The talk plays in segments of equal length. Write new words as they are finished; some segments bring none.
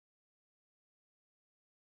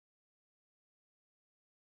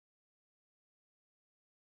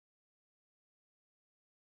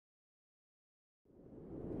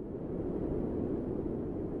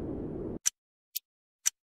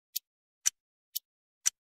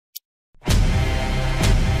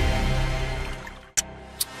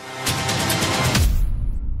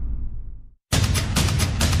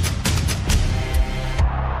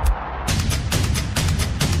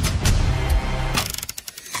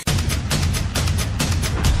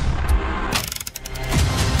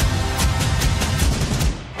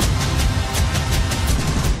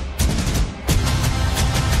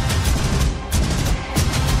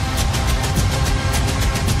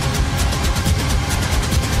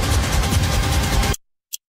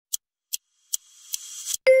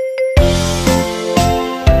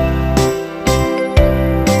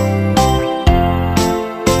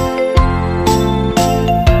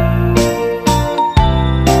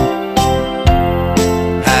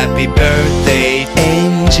Happy birthday,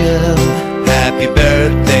 angel. happy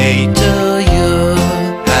birthday To you.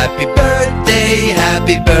 happy birthday,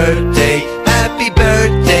 happy birthday, happy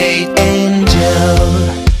birthday, Angel.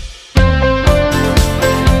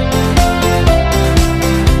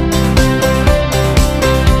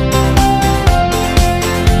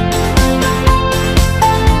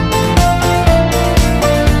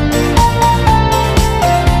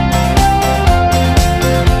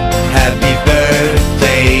 happy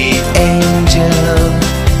birthday, Angel.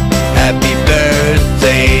 happy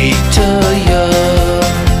birthday, To you.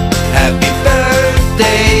 happy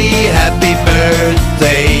birthday, happy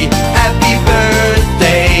birthday, happy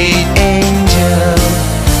birthday, Angel.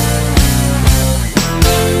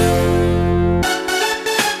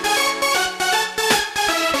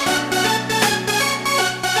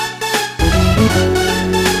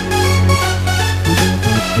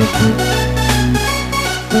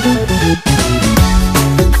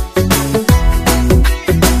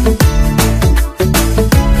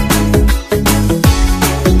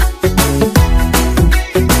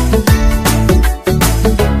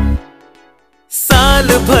 साल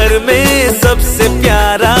भर में सबसे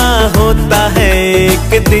प्यारा होता है एक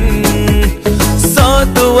दिन, 100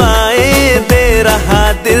 दुआएं दे रहा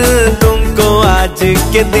दिल तुमको आज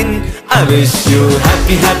के दिन। I wish you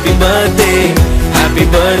happy happy birthday, happy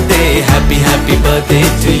birthday, happy happy birthday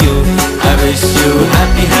to you. I wish you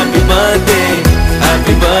happy happy birthday,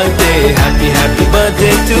 happy birthday, happy happy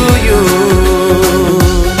birthday to you.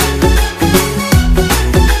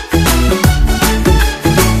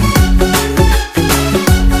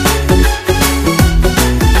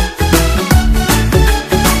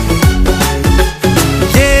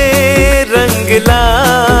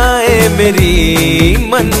 लाए मेरी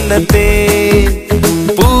मन्नतें,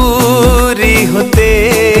 पूरी हो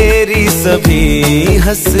तेरी सभी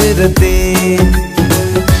हसरतें,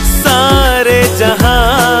 सारे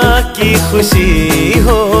जहां की खुशी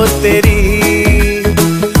हो तेरी,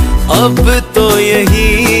 अब तो यही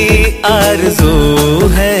आरज़ू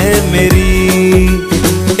है मेरी।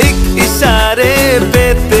 एक इशारे पे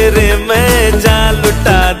तेरे मैं जान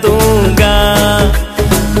लुटा दूंगा,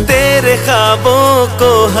 तेरे ख्वाबों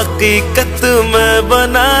को हकीकत मैं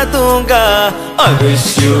बना दूंगा। I wish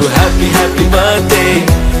you happy happy birthday,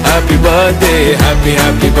 happy birthday, happy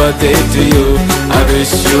happy birthday to you. I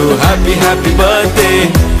wish you happy happy birthday,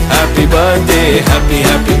 happy birthday, happy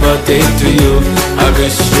happy birthday to you. I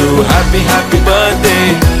wish you happy happy birthday,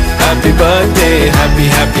 happy birthday, happy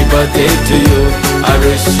happy birthday to you. I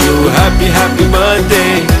wish you happy happy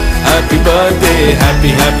birthday, happy birthday,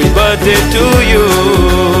 happy happy birthday to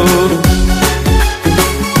you.